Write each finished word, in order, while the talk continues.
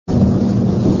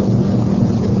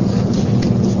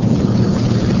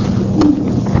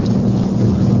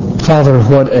Father,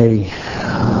 what a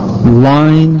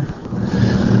line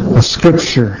of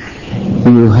Scripture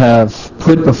you have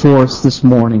put before us this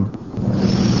morning.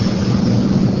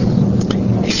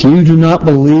 If you do not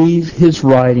believe His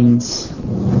writings,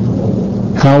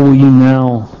 how will you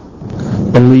now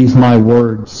believe my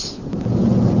words?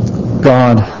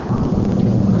 God,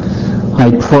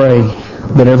 I pray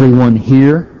that everyone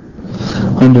here,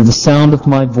 under the sound of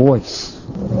my voice,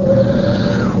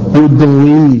 would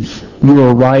believe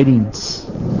your writings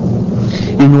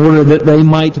in order that they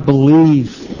might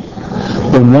believe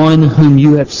the one whom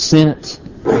you have sent,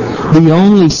 the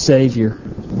only Savior,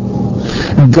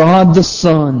 God the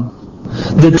Son,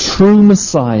 the true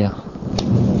Messiah.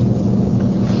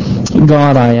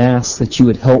 God, I ask that you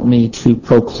would help me to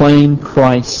proclaim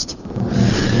Christ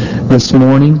this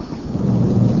morning,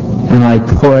 and I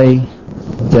pray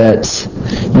that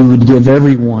you would give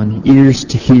everyone ears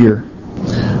to hear,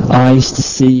 eyes to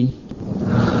see,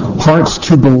 hearts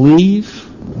to believe,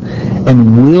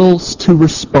 and wills to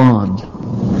respond.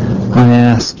 I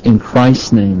ask in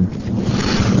Christ's name.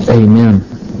 Amen.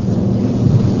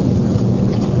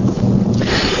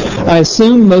 I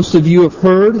assume most of you have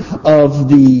heard of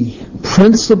the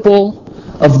principle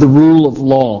of the rule of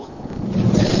law.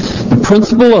 The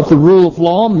principle of the rule of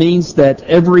law means that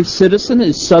every citizen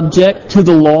is subject to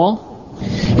the law,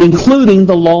 including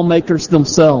the lawmakers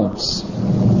themselves.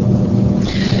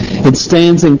 It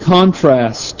stands in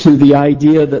contrast to the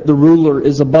idea that the ruler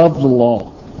is above the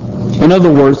law. In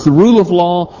other words, the rule of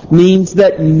law means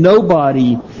that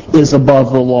nobody is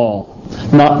above the law.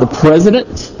 Not the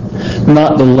president,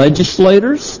 not the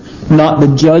legislators, not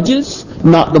the judges,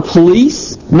 not the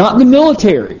police, not the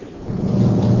military.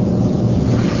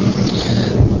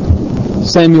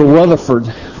 Samuel Rutherford,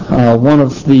 one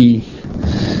of the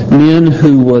men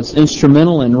who was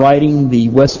instrumental in writing the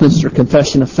Westminster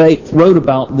Confession of Faith, wrote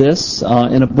about this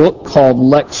in a book called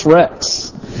Lex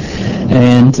Rex.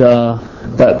 And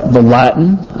that the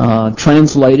Latin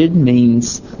translated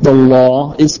means the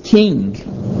law is king.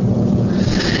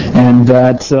 And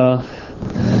that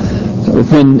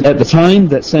at the time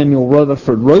that Samuel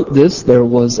Rutherford wrote this, there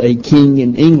was a king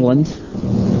in England,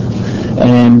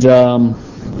 and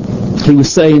he was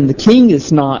saying the king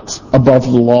is not above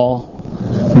the law,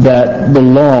 that the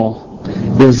law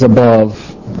is above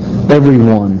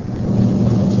everyone.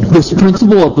 This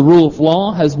principle of the rule of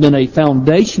law has been a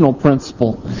foundational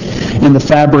principle in the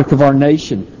fabric of our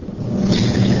nation.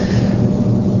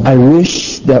 I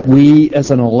wish that we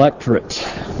as an electorate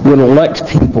would elect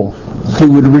people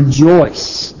who would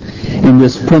rejoice in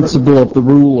this principle of the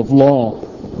rule of law,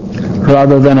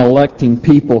 rather than electing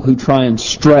people who try and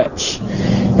stretch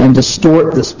and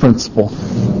distort this principle.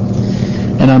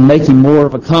 And I'm making more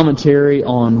of a commentary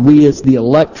on we as the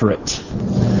electorate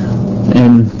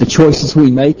and the choices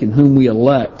we make and whom we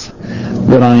elect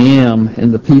than I am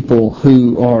in the people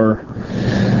whom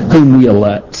we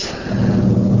elect.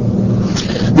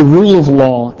 The rule of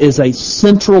law is a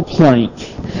central plank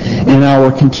in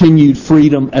our continued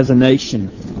freedom as a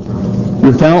nation.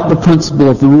 Without the principle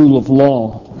of the rule of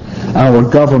law, our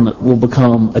government will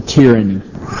become a tyranny.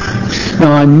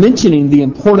 Now, I'm mentioning the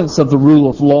importance of the rule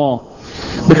of law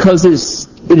because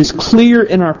it is clear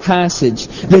in our passage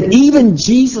that even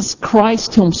Jesus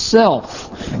Christ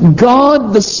Himself,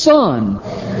 God the Son,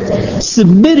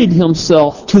 submitted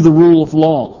Himself to the rule of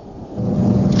law.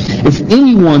 If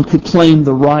anyone could claim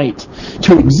the right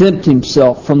to exempt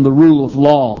himself from the rule of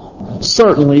law,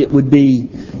 certainly it would be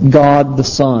God the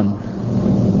Son.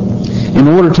 In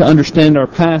order to understand our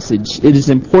passage, it is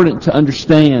important to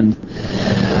understand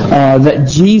that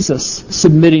Jesus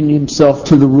submitting Himself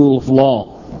to the rule of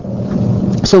law.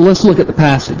 So let's look at the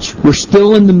passage. We're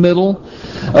still in the middle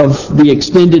of the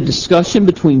extended discussion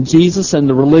between Jesus and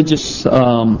the religious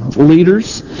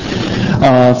leaders.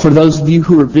 For those of you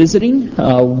who are visiting,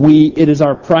 it is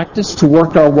our practice to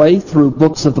work our way through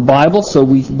books of the Bible. So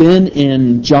we've been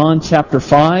in John chapter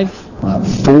 5,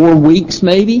 4 weeks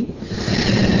maybe.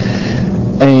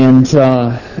 And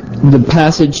the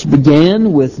passage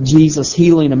began with Jesus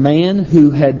healing a man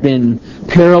who had been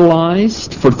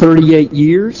paralyzed for 38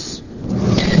 years.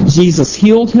 Jesus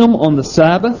healed him on the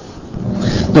Sabbath.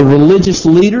 The religious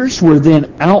leaders were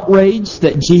then outraged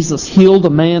that Jesus healed a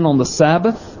man on the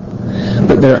Sabbath,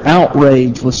 but their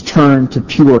outrage was turned to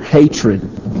pure hatred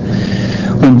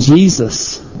when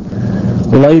Jesus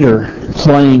later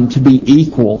claimed to be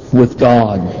equal with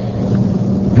God.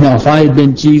 Now, if I had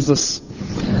been Jesus,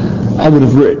 I would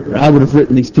have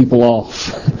written these people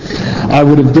off. I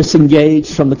would have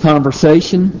disengaged from the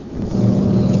conversation.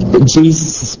 But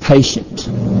Jesus is patient.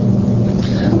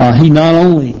 He not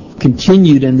only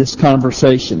continued in this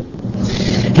conversation,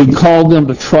 He called them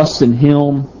to trust in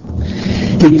Him.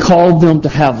 He called them to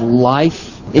have life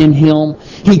in Him.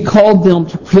 He called them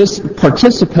to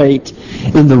participate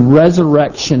in the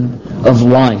resurrection of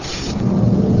life.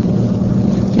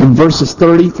 In verses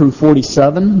 30 through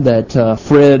 47 that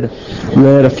Fred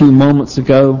read a few moments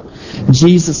ago,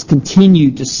 Jesus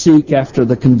continued to seek after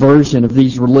the conversion of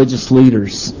these religious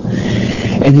leaders.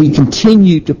 And He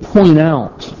continued to point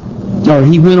out, or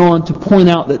He went on to point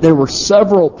out that there were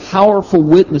several powerful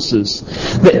witnesses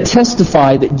that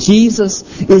testify that Jesus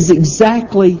is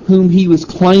exactly whom He was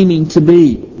claiming to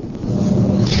be.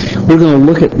 We're going to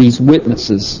look at these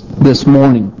witnesses this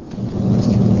morning.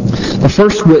 The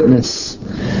first witness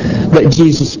that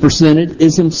Jesus presented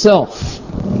is Himself.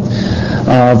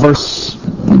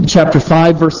 Chapter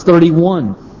 5, verse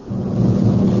 31.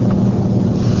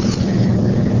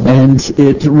 And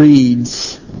it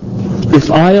reads, "If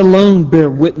I alone bear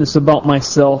witness about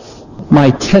myself,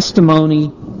 my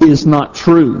testimony is not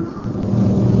true."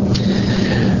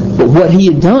 But what He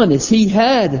had done is He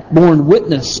had borne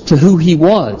witness to who He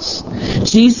was.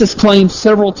 Jesus claimed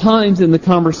several times in the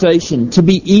conversation to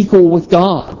be equal with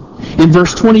God. In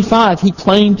verse 25, He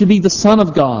claimed to be the Son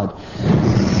of God.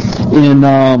 In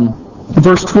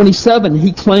verse 27,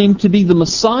 He claimed to be the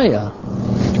Messiah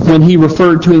when He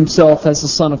referred to Himself as the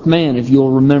Son of Man, if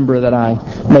you'll remember that I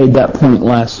made that point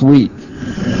last week.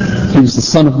 He was the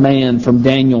Son of Man from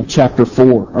Daniel chapter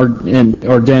 4,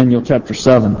 or Daniel chapter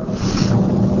 7.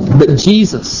 But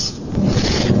Jesus,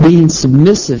 being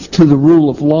submissive to the rule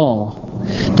of law,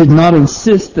 did not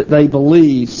insist that they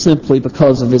believe simply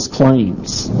because of His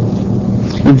claims.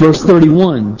 In verse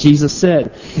 31, Jesus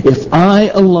said, "If I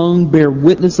alone bear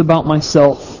witness about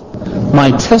myself,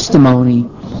 my testimony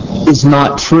is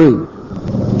not true."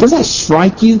 Does that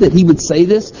strike you that He would say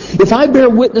this? If I bear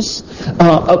witness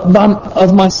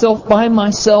of myself by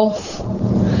myself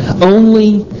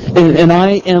only, and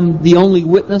I am the only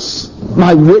witness,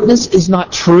 my witness is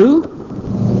not true?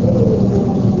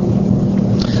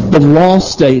 The law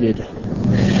stated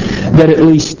that at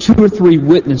least 2 or 3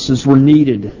 witnesses were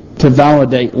needed to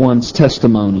validate one's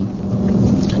testimony.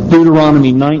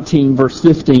 Deuteronomy 19 verse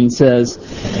 15 says,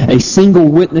 "A single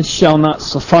witness shall not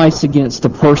suffice against a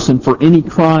person for any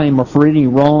crime or for any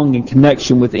wrong in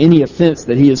connection with any offense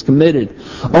that he has committed.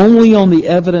 Only on the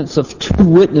evidence of 2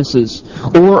 witnesses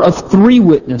or of 3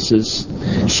 witnesses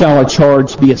shall a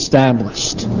charge be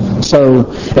established." So,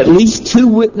 at least 2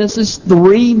 witnesses,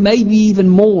 3, maybe even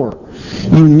more.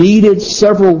 You needed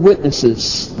several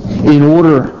witnesses in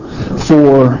order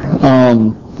for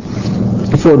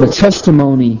the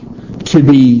testimony to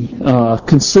be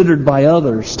considered by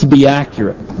others to be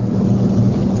accurate.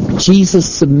 Jesus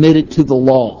submitted to the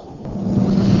law.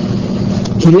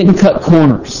 He didn't cut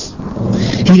corners.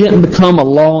 He didn't become a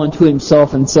law unto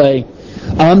Himself and say,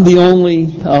 "I'm the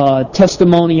only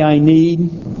testimony I need."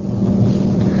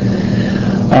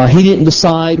 He didn't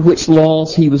decide which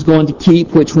laws He was going to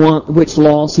keep, which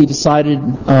laws He decided,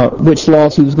 which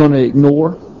laws He was going to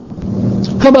ignore.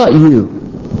 How about you?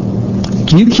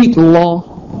 Do you keep the law?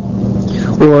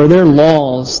 Or are there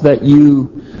laws that you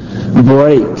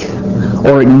break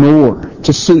or ignore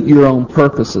to suit your own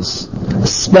purposes,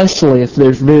 especially if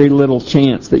there's very little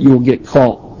chance that you will get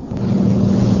caught?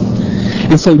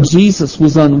 And so Jesus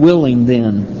was unwilling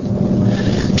then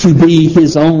to be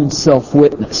His own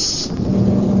self-witness.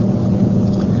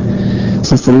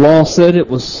 Since the law said it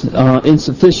was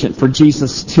insufficient for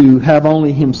Jesus to have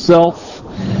only Himself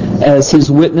as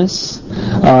His witness,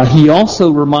 He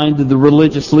also reminded the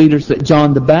religious leaders that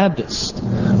John the Baptist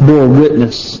bore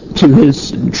witness to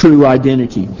His true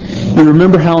identity. You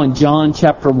remember how in John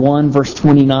chapter 1 verse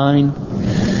 29,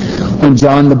 when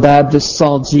John the Baptist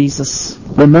saw Jesus,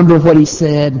 remember what he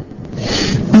said?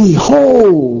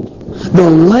 "Behold, the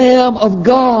Lamb of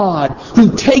God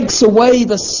who takes away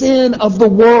the sin of the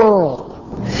world."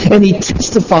 And he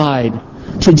testified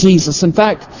to Jesus. In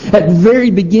fact, at the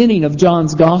very beginning of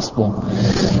John's Gospel,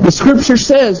 the Scripture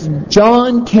says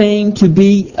John came to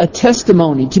be a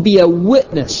testimony, to be a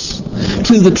witness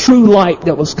to the true light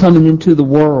that was coming into the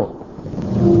world.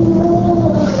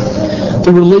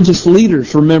 The religious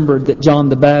leaders remembered that John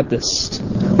the Baptist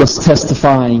was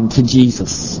testifying to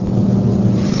Jesus.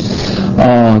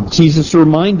 Jesus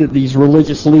reminded these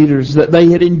religious leaders that they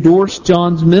had endorsed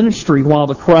John's ministry while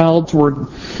the crowds were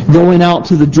going out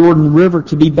to the Jordan River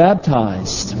to be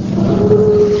baptized.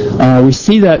 We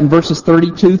see that in verses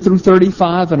 32 through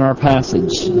 35 in our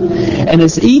passage. And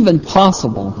it's even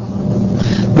possible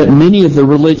that many of the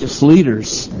religious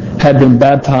leaders had been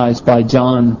baptized by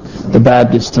John the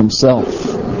Baptist himself.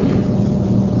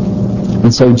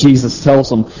 And so Jesus tells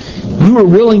them, you were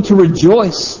willing to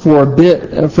rejoice for a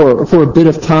bit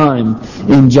of time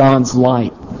in John's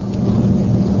light.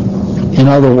 In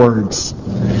other words,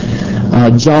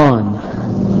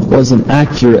 John was an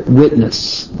accurate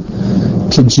witness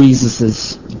to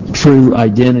Jesus' true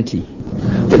identity.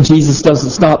 But Jesus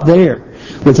doesn't stop there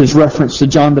with his reference to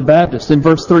John the Baptist. In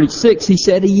verse 36, he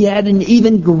said he had an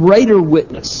even greater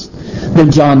witness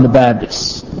than John the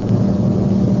Baptist.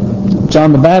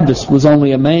 John the Baptist was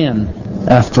only a man,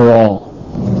 after all.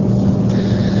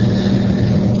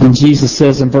 And Jesus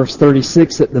says in verse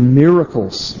 36 that the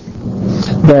miracles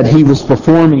that he was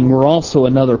performing were also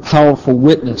another powerful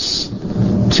witness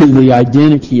to the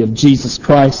identity of Jesus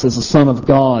Christ as the Son of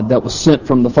God that was sent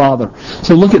from the Father.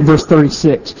 So look at verse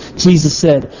 36. Jesus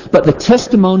said, but the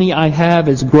testimony I have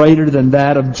is greater than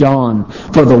that of John,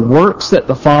 for the works that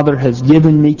the Father has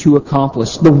given me to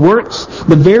accomplish, the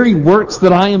very works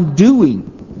that I am doing,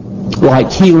 like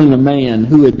healing a man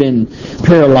who had been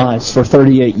paralyzed for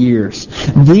 38 years.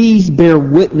 These bear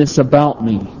witness about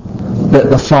me that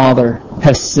the Father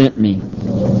has sent me.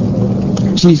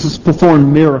 Jesus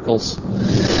performed miracles,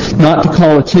 not to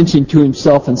call attention to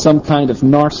himself in some kind of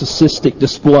narcissistic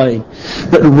display,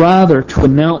 but rather to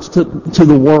announce to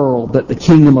the world that the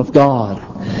kingdom of God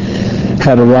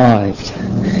had arrived.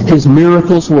 His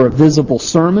miracles were a visible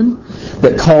sermon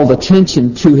that called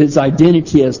attention to his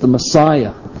identity as the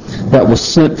Messiah that was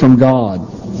sent from God.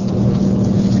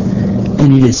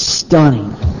 And it is stunning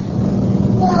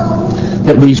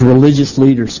that these religious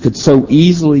leaders could so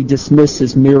easily dismiss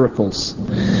his miracles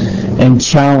and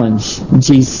challenge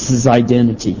Jesus'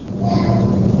 identity.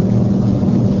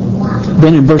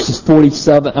 Then in verses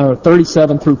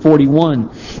 37 through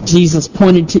 41, Jesus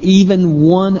pointed to even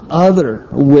one other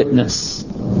witness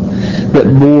that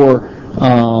bore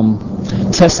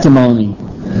testimony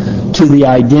to the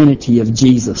identity of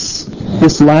Jesus.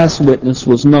 This last witness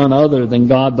was none other than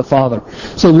God the Father.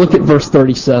 So look at verse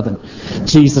 37.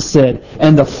 Jesus said,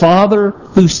 and the Father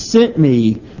who sent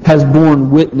me has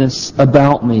borne witness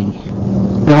about me.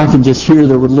 Now I can just hear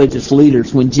the religious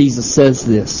leaders when Jesus says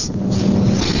this.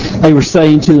 They were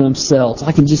saying to themselves,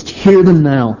 I can just hear them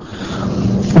now.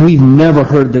 We've never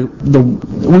heard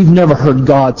we've never heard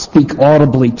God speak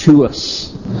audibly to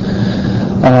us.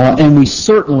 And we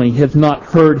certainly have not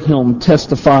heard him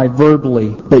testify verbally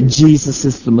that Jesus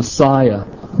is the Messiah,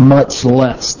 much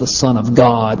less the Son of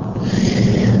God.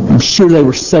 I'm sure they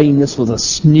were saying this with a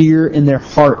sneer in their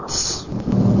hearts.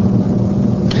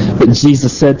 But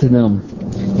Jesus said to them,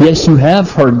 yes, you have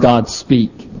heard God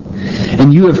speak,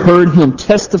 and you have heard him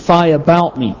testify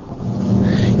about me.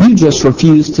 You just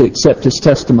refuse to accept his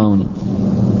testimony.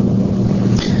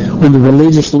 When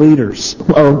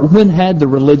had the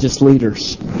religious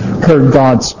leaders heard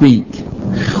God speak?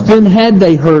 When had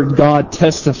they heard God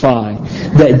testify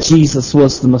that Jesus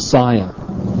was the Messiah?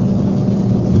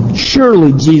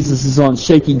 Surely Jesus is on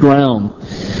shaky ground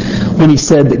when he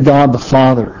said that God the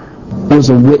Father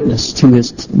was a witness to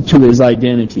his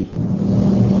identity.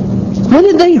 When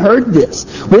had they heard this?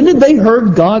 When had they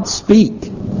heard God speak?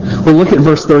 Well, look at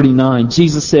verse 39.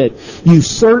 Jesus said, you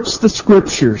search the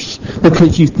Scriptures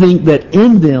because you think that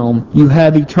in them you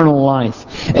have eternal life,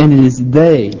 and it is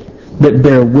they that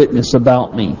bear witness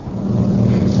about me.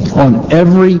 On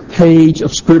every page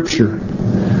of Scripture,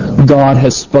 God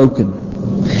has spoken.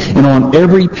 And on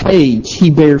every page,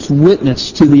 he bears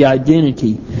witness to the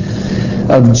identity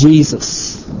of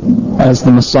Jesus as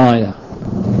the Messiah.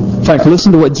 In fact,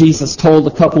 listen to what Jesus told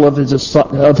a couple of his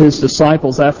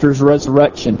disciples after his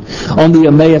resurrection. On the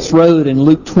Emmaus Road in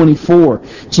Luke 24,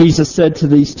 Jesus said to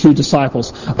these two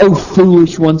disciples, O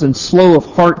foolish ones and slow of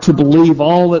heart to believe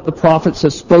all that the prophets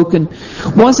have spoken,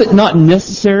 was it not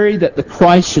necessary that the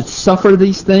Christ should suffer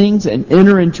these things and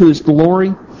enter into his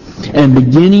glory? And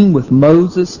beginning with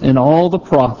Moses and all the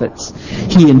prophets,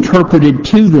 he interpreted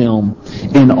to them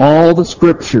in all the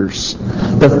Scriptures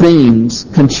the things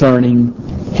concerning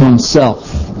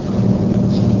himself.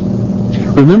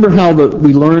 Remember how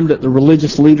we learned that the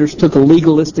religious leaders took a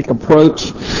legalistic approach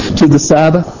to the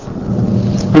Sabbath?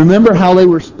 Remember how they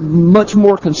were much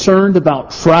more concerned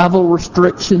about travel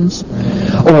restrictions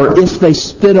or if they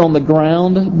spit on the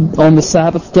ground on the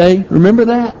Sabbath day? Remember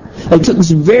that? They took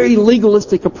this very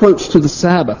legalistic approach to the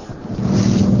Sabbath.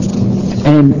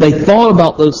 And they thought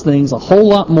about those things a whole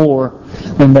lot more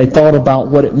than they thought about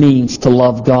what it means to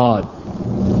love God.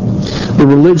 The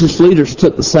religious leaders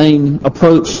took the same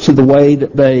approach to the way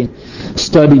that they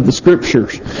studied the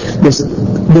Scriptures.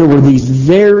 There were these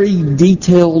very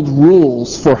detailed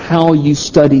rules for how you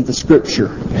study the Scripture.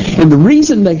 And the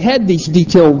reason they had these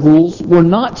detailed rules were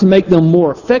not to make them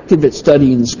more effective at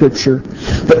studying the Scripture,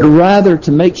 but rather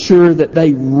to make sure that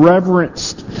they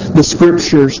reverenced the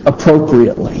Scriptures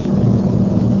appropriately.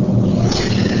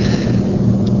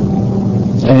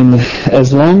 And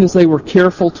as long as they were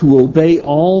careful to obey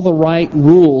all the right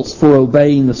rules for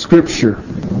obeying the Scripture,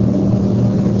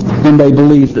 then they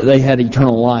believed that they had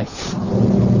eternal life.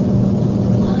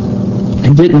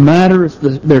 It didn't matter if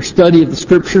their study of the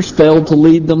Scriptures failed to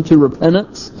lead them to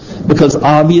repentance, because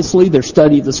obviously their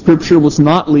study of the Scripture was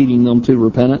not leading them to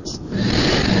repentance.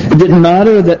 It didn't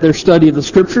matter that their study of the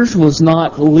Scriptures was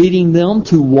not leading them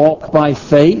to walk by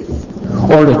faith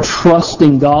or to trust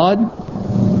in God.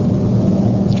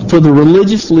 For the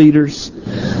religious leaders,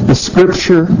 the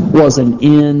Scripture was an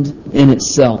end in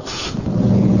itself.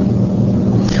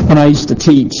 When I used to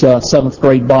teach 7th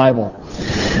grade Bible,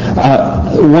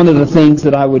 one of the things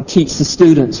that I would teach the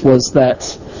students was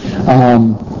that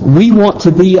we want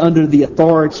to be under the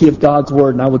authority of God's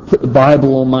Word, and I would put the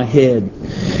Bible on my head.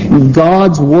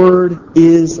 God's Word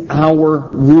is our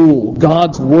rule.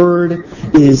 God's Word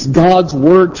is God's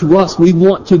Word to us. We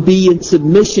want to be in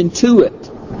submission to it.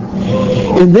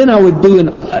 And then I would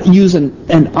use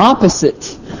an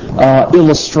opposite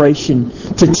illustration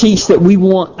to teach that we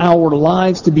want our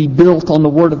lives to be built on the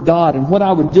Word of God. And what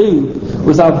I would do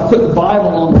was I would put the Bible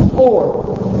on the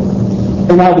floor,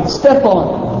 and I would step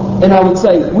on it, and I would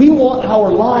say, we want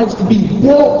our lives to be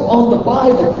built on the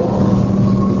Bible.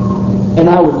 And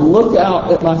I would look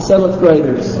out at my 7th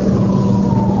graders,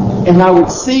 and I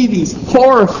would see these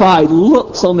horrified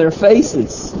looks on their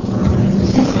faces.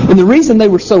 And the reason they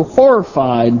were so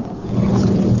horrified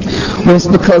was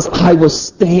because I was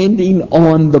standing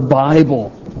on the Bible.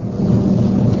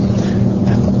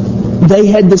 They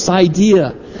had this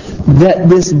idea that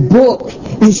this book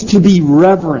is to be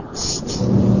reverenced.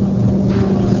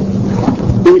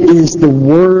 It is the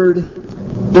Word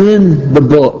in the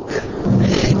book.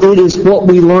 It is what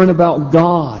we learn about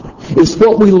God. It's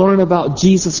what we learn about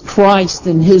Jesus Christ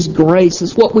and His grace.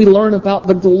 It's what we learn about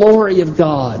the glory of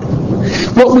God.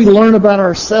 What we learn about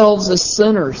ourselves as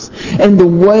sinners. And the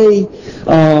way,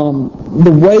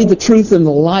 the truth, and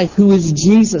the life, who is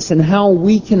Jesus, and how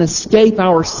we can escape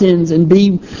our sins and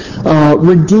be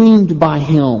redeemed by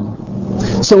Him.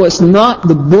 So it's not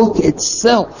the book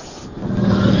itself,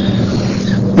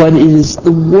 but it is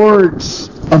the words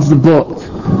of the book.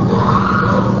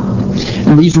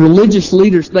 And these religious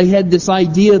leaders, they had this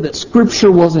idea that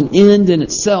Scripture was an end in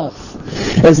itself.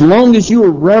 As long as you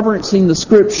were reverencing the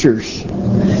Scriptures,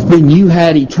 then you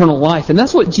had eternal life. And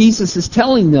that's what Jesus is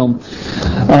telling them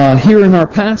here in our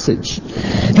passage.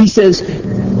 He says,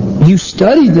 you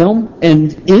study them,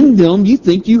 and in them you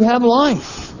think you have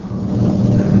life.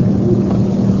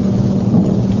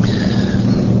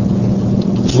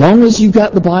 As long as you've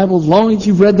got the Bible, as long as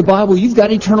you've read the Bible, you've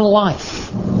got eternal life.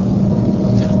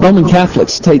 Roman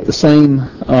Catholics take the same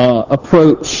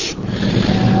approach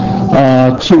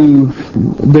to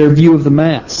their view of the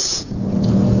Mass.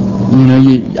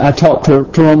 I talk to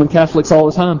Roman Catholics all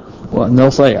the time. Well, and they'll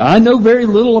say, I know very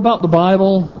little about the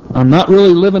Bible. I'm not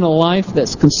really living a life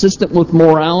that's consistent with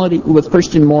morality, with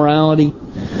Christian morality.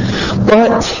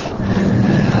 But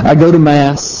I go to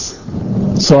Mass,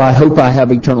 so I hope I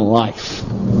have eternal life.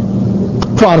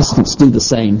 Protestants do the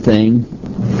same thing.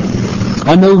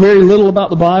 I know very little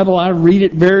about the Bible. I read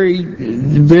it very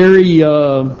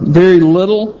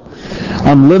little.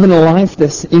 I'm living a life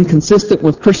that's inconsistent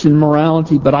with Christian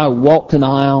morality, but I walked an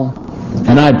aisle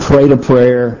and I prayed a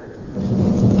prayer.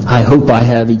 I hope I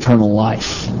have eternal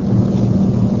life.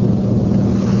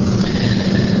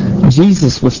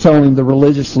 Jesus was telling the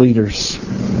religious leaders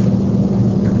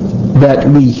that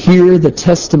we hear the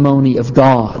testimony of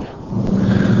God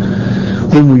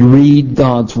when we read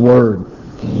God's Word.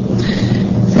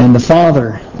 And the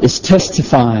Father is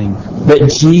testifying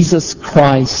that Jesus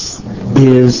Christ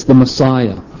is the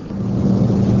Messiah.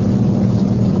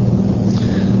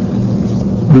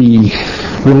 The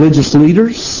religious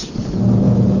leaders,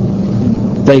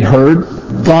 they heard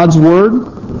God's Word.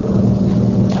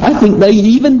 I think they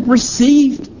even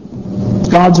received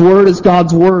God's Word as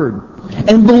God's Word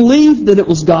and believed that it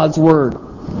was God's Word.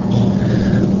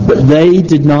 But they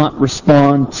did not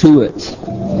respond to it.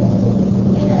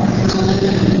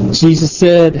 Jesus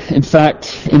said, in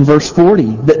fact, in verse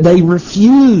 40, that they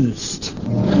refused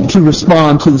to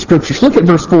respond to the Scriptures. Look at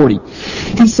verse 40.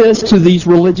 He says to these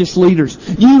religious leaders,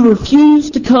 you refuse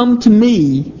to come to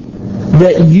me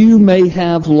that you may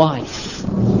have life.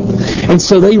 And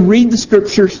so they read the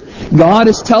Scriptures. God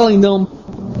is telling them,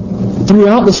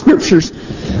 throughout the Scriptures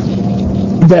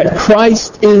that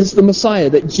Christ is the Messiah,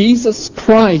 that Jesus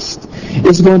Christ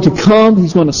is going to come,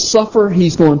 He's going to suffer,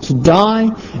 He's going to die,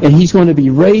 and He's going to be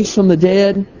raised from the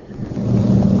dead.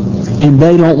 And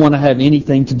they don't want to have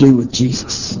anything to do with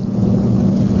Jesus.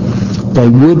 They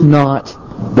would not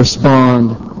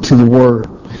respond to the Word.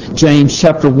 James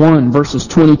chapter 1, verses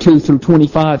 22 through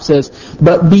 25 says,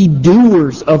 "But be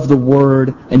doers of the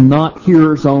Word, and not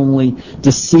hearers only,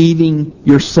 deceiving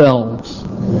yourselves.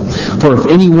 For if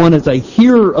anyone is a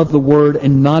hearer of the Word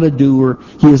and not a doer,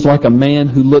 he is like a man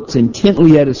who looks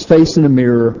intently at his face in a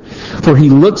mirror. For he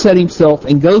looks at himself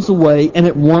and goes away and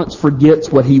at once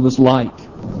forgets what he was like.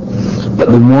 But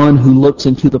the one who looks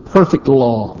into the perfect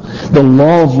law, the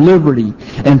law of liberty,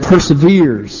 and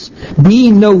perseveres,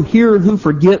 being no hearer who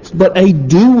forgets, but a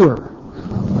doer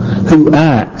who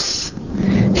acts,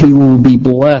 he will be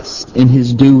blessed in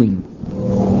his doing."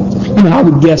 And I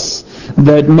would guess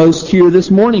that most here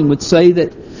this morning would say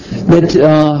that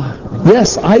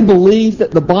yes, I believe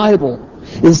that the Bible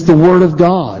is the Word of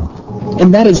God.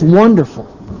 And that is wonderful.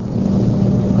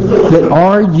 But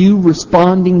are you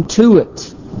responding to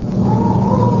it?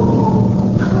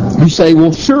 You say,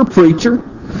 "Well, sure, preacher.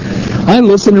 I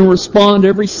listen and respond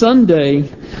every Sunday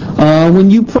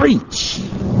when you preach."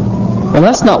 Well,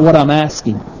 that's not what I'm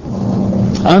asking.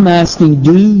 I'm asking,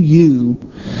 do you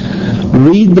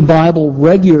read the Bible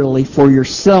regularly for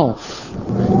yourself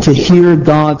to hear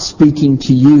God speaking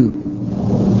to you?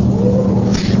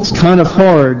 It's kind of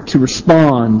hard to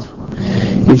respond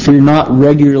if you're not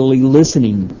regularly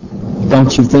listening,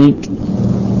 don't you think?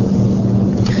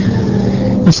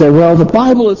 You say, "Well, the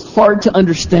Bible is hard to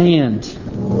understand.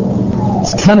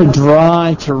 It's kind of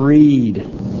dry to read.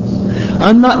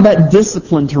 I'm not that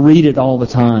disciplined to read it all the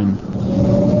time."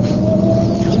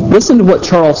 Listen to what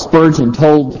Charles Spurgeon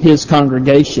told his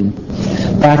congregation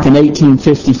back in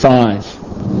 1855.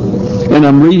 And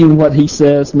I'm reading what he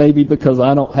says, maybe because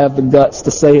I don't have the guts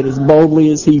to say it as boldly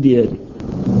as he did.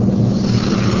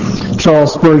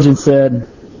 Charles Spurgeon said,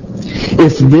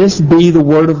 "If this be the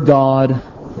Word of God,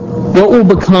 what will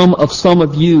become of some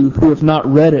of you who have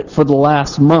not read it for the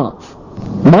last month?"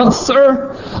 "Month,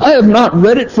 sir? I have not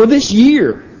read it for this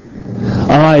year."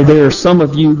 "Aye, there are some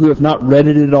of you who have not read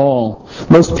it at all.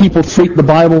 Most people treat the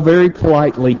Bible very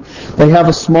politely. They have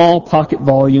a small pocket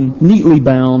volume, neatly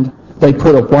bound. They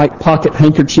put a white pocket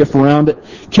handkerchief around it,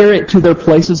 carry it to their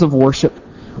places of worship.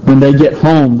 When they get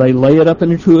home, they lay it up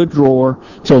into a drawer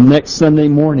till next Sunday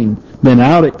morning. Then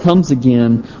out it comes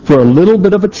again for a little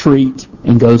bit of a treat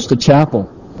and goes to chapel.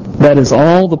 That is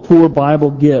all the poor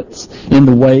Bible gets in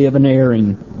the way of an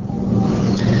airing."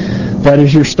 That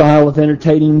is your style of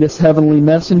entertaining this heavenly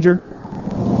messenger?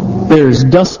 There is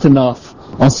dust enough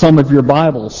on some of your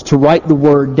Bibles to write the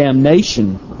word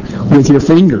damnation with your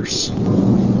fingers.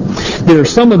 There are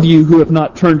some of you who have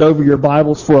not turned over your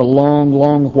Bibles for a long,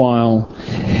 long while.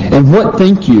 And what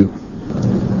think you?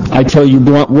 I tell you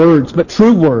blunt words, but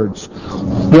true words.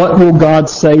 What will God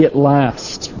say at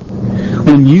last?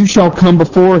 When you shall come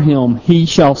before Him, He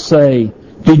shall say,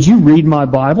 "Did you read my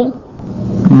Bible?"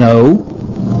 "No."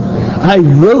 "I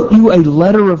wrote you a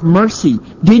letter of mercy.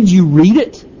 Did you read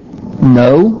it?"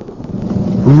 "No."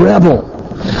 "Rebel,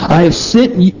 I have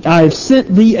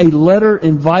sent thee a letter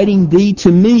inviting thee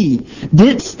to me.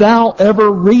 Didst thou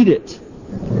ever read it?"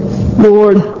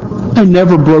 "Lord, I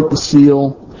never broke the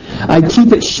seal. I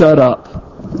keep it shut up."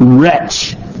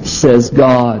 "Wretch," says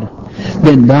God,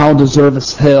 "then thou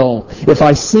deservest hell. If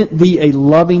I sent thee a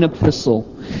loving epistle,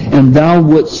 and thou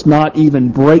wouldst not even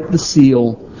break the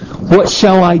seal, what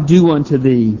shall I do unto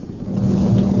thee?"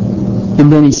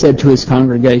 And then he said to his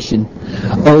congregation,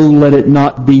 "Oh, let it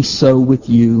not be so with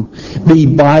you. Be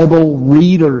Bible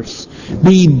readers.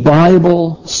 Be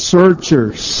Bible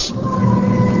searchers."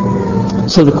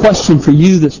 So the question for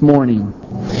you this morning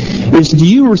is, do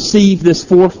you receive this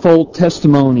fourfold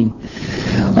testimony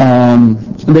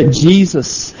that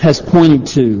Jesus has pointed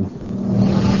to?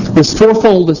 This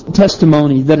fourfold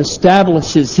testimony that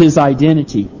establishes His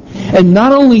identity. And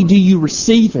not only do you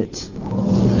receive it,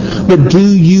 but do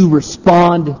you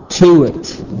respond to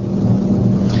it?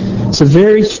 It's a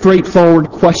very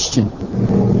straightforward question.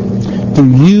 Do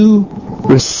you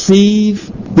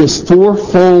receive this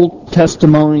fourfold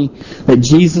testimony that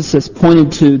Jesus has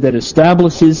pointed to that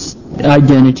establishes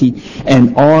identity,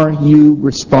 and are you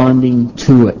responding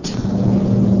to it?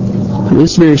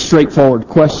 This very straightforward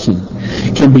question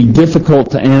can be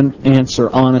difficult to answer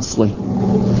honestly.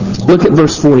 Look at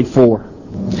verse 44.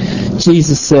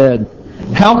 Jesus said,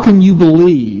 "How can you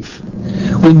believe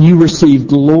when you receive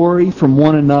glory from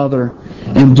one another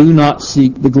and do not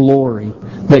seek the glory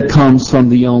that comes from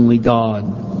the only God?"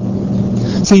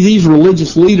 See, these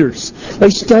religious leaders, they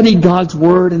studied God's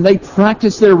Word and they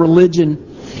practiced their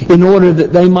religion in order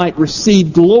that they might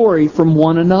receive glory from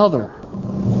one another.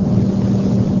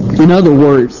 In other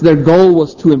words, their goal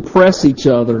was to impress each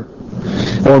other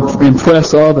or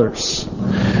impress others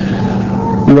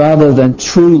rather than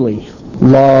truly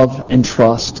love and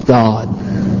trust God.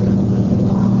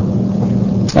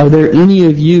 Are there any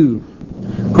of you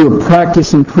who are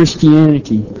practicing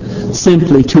Christianity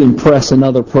simply to impress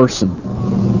another person?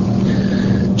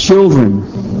 Children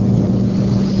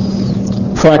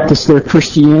practice their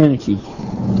Christianity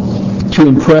to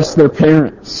impress their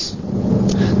parents.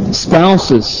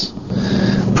 Spouses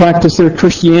practice their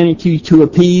Christianity to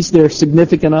appease their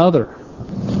significant other.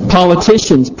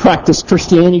 Politicians practice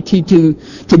Christianity to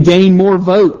gain more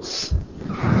votes.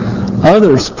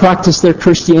 Others practice their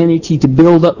Christianity to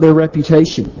build up their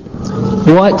reputation.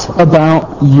 What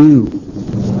about you?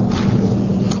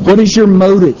 What is your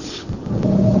motive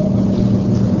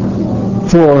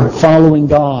for following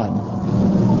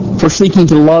God, for seeking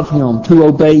to love Him, to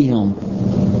obey Him?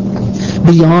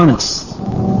 Be honest.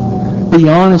 Be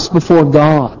honest before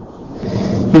God.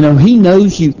 He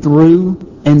knows you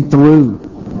through and through.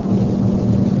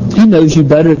 He knows you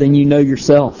better than you know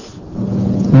yourself.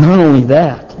 Not only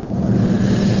that,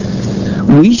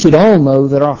 we should all know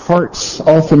that our hearts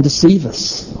often deceive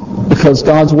us, because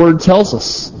God's Word tells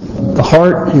us the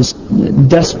heart is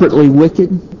desperately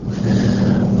wicked,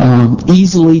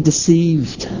 easily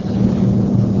deceived.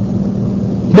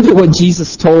 Look at what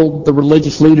Jesus told the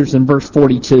religious leaders in verse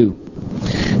 42.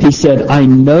 He said, I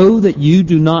know that you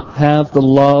do not have the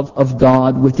love of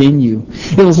God within you.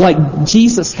 It was like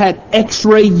Jesus had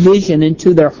X-ray vision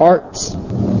into their hearts.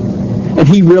 And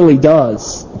He really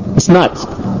does. It's not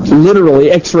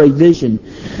literally X-ray vision.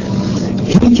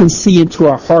 He can see into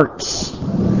our hearts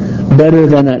better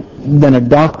than a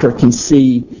doctor can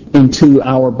see into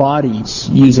our bodies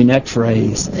using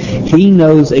X-rays. He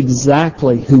knows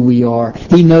exactly who we are.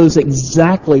 He knows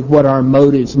exactly what our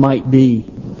motives might be.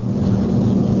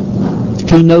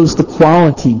 He knows the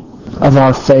quality of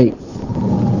our faith.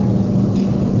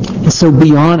 And so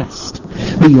be honest.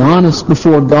 Be honest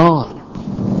before God,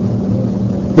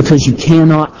 because you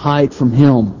cannot hide from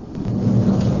Him.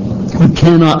 You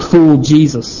cannot fool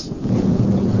Jesus.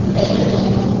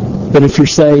 But if you're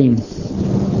saying,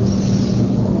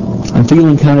 I'm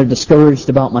feeling kind of discouraged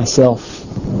about myself,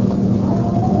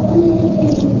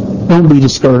 don't be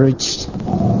discouraged.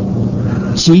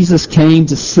 Jesus came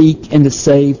to seek and to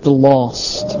save the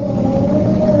lost.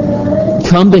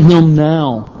 Come to Him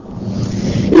now.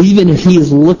 Even if He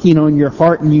is looking on your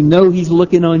heart, and you know He's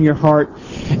looking on your heart,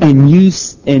 and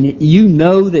you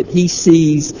know that He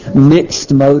sees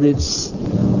mixed motives,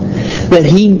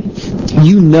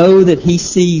 you know that He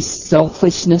sees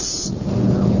selfishness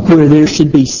where there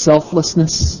should be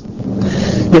selflessness,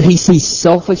 that He sees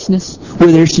selfishness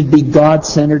where there should be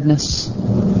God-centeredness.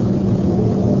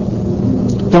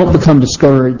 Don't become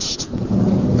discouraged.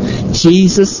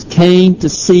 Jesus came to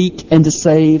seek and to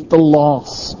save the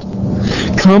lost.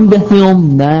 Come to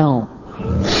Him now.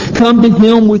 Come to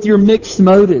Him with your mixed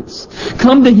motives.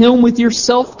 Come to Him with your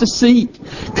self-deceit.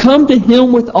 Come to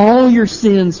Him with all your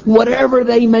sins, whatever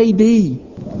they may be.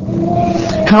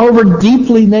 However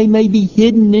deeply they may be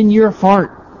hidden in your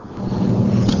heart.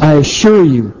 I assure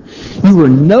you, you are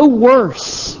no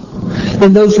worse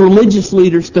than those religious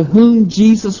leaders to whom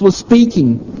Jesus was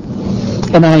speaking.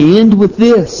 And I end with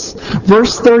this.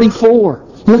 Verse 34.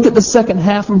 Look at the second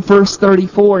half of verse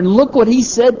 34 and look what He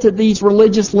said to these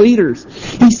religious leaders.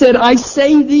 He said, I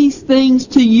say these things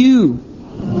to you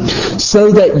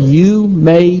so that you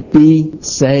may be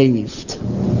saved.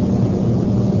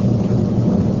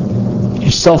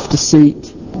 Your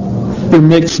self-deceit, your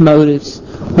mixed motives,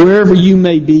 wherever you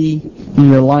may be in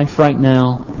your life right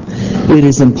now, it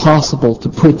is impossible to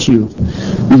put you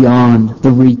beyond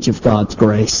the reach of God's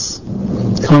grace.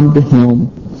 Come to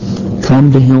Him.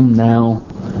 Come to Him now.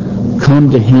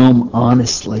 Come to Him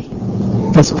honestly.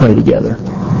 Let's pray together.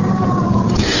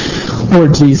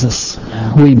 Lord Jesus,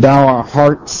 we bow our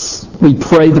hearts. We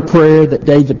pray the prayer that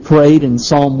David prayed in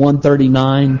Psalm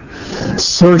 139.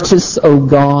 Search us, O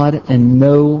God, and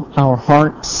know our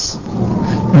hearts.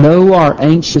 Know our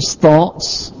anxious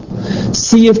thoughts.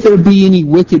 See if there be any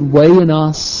wicked way in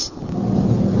us,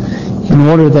 in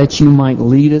order that you might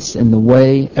lead us in the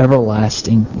way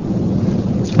everlasting.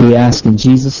 We ask in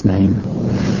Jesus' name.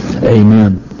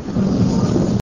 Amen.